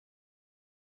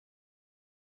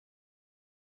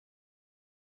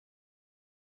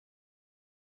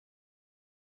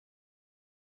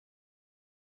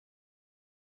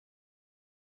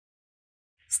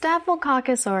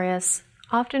Staphylococcus aureus,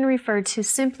 often referred to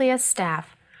simply as staph,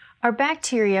 are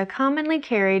bacteria commonly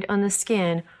carried on the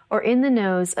skin or in the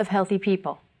nose of healthy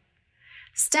people.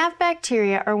 Staph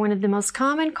bacteria are one of the most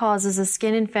common causes of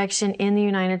skin infection in the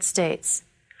United States.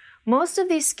 Most of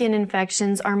these skin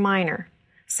infections are minor,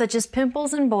 such as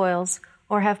pimples and boils,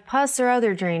 or have pus or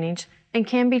other drainage, and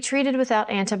can be treated without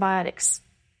antibiotics.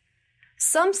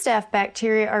 Some staph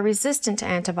bacteria are resistant to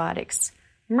antibiotics.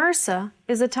 MRSA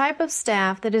is a type of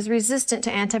staph that is resistant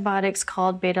to antibiotics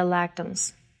called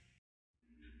beta-lactams.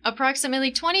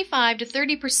 Approximately 25 to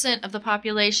 30% of the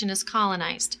population is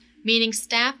colonized, meaning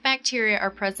staph bacteria are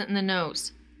present in the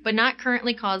nose, but not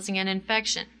currently causing an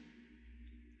infection.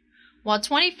 While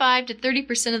 25 to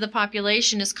 30% of the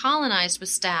population is colonized with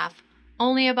staph,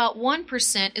 only about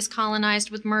 1% is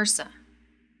colonized with MRSA.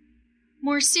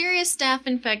 More serious staph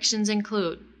infections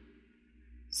include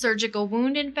surgical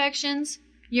wound infections,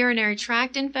 urinary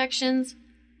tract infections,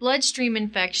 bloodstream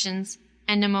infections,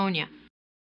 and pneumonia.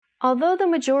 Although the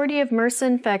majority of MRSA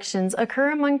infections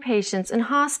occur among patients in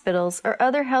hospitals or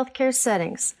other healthcare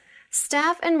settings,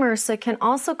 staph and MRSA can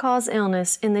also cause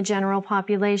illness in the general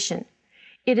population.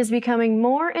 It is becoming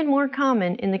more and more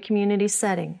common in the community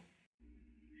setting.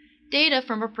 Data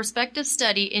from a prospective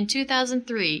study in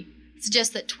 2003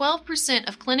 suggests that 12%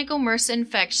 of clinical MRSA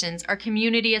infections are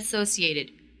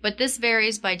community-associated, but this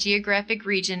varies by geographic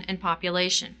region and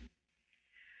population.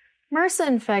 MRSA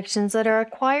infections that are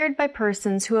acquired by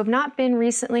persons who have not been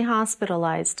recently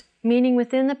hospitalized, meaning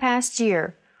within the past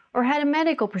year, or had a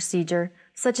medical procedure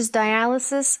such as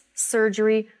dialysis,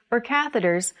 surgery, or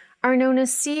catheters, are known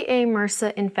as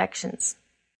CA-MRSA infections.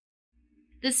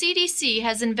 The CDC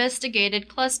has investigated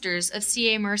clusters of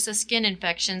CA-MRSA skin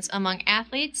infections among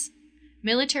athletes,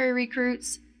 military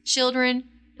recruits, children,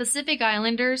 Pacific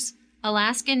Islanders,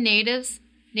 Alaskan Natives,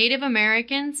 Native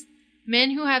Americans,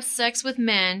 men who have sex with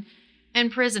men,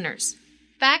 and prisoners.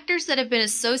 Factors that have been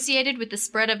associated with the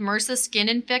spread of MRSA skin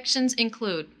infections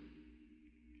include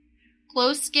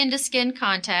close skin-to-skin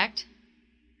contact,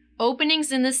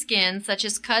 openings in the skin such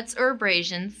as cuts or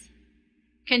abrasions,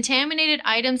 contaminated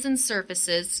items and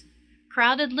surfaces,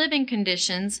 crowded living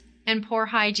conditions, and poor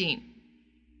hygiene.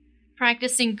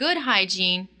 Practicing good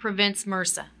hygiene prevents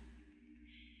MRSA.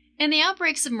 In the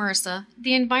outbreaks of MRSA,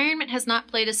 the environment has not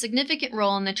played a significant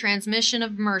role in the transmission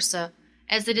of MRSA,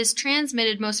 as it is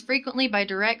transmitted most frequently by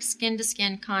direct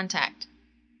skin-to-skin contact.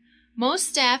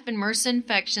 Most staph and MRSA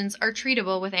infections are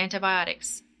treatable with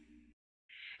antibiotics.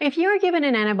 If you are given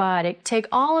an antibiotic, take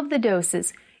all of the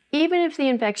doses, even if the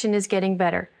infection is getting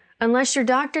better, unless your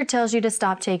doctor tells you to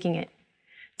stop taking it.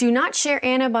 Do not share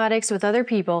antibiotics with other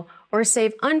people or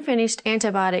save unfinished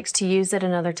antibiotics to use at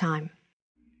another time.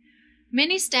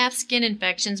 Many staph skin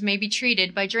infections may be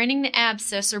treated by draining the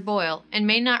abscess or boil and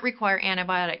may not require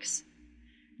antibiotics.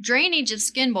 Drainage of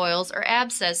skin boils or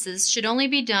abscesses should only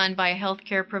be done by a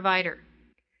healthcare provider.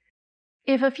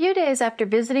 If a few days after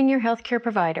visiting your healthcare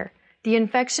provider, the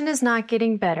infection is not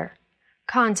getting better,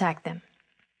 contact them.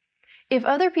 If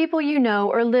other people you know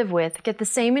or live with get the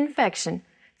same infection,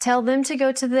 tell them to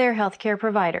go to their healthcare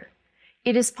provider.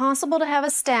 It is possible to have a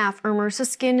staph or MRSA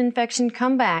skin infection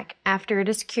come back after it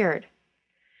is cured.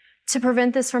 To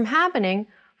prevent this from happening,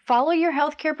 follow your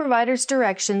healthcare provider's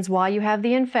directions while you have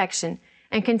the infection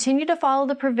and continue to follow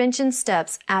the prevention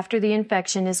steps after the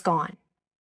infection is gone.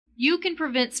 You can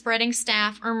prevent spreading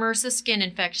staph or MRSA skin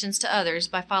infections to others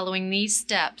by following these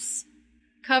steps.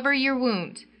 Cover your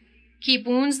wound. Keep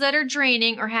wounds that are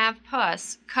draining or have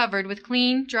pus covered with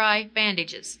clean, dry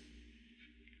bandages.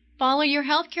 Follow your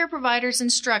healthcare provider's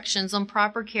instructions on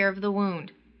proper care of the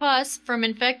wound. Pus from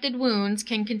infected wounds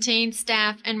can contain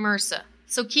staph and MRSA,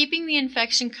 so keeping the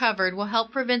infection covered will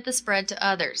help prevent the spread to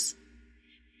others.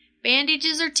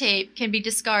 Bandages or tape can be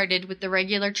discarded with the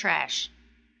regular trash.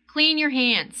 Clean your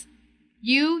hands.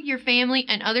 You, your family,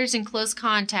 and others in close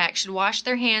contact should wash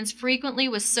their hands frequently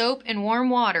with soap and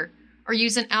warm water or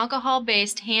use an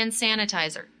alcohol-based hand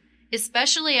sanitizer,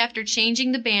 especially after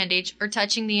changing the bandage or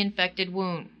touching the infected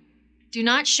wound. Do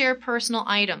not share personal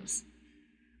items.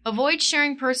 Avoid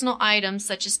sharing personal items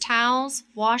such as towels,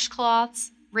 washcloths,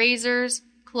 razors,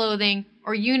 clothing,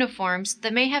 or uniforms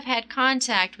that may have had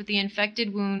contact with the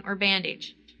infected wound or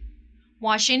bandage.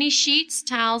 Wash any sheets,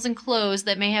 towels, and clothes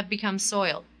that may have become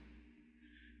soiled.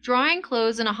 Drying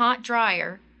clothes in a hot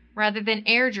dryer, rather than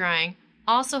air drying,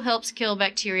 also helps kill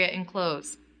bacteria in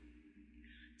clothes.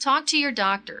 Talk to your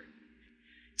doctor.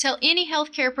 Tell any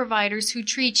healthcare providers who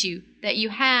treat you that you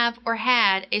have or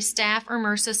had a staph or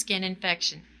MRSA skin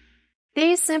infection.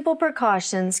 These simple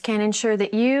precautions can ensure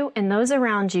that you and those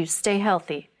around you stay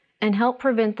healthy and help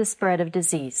prevent the spread of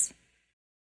disease.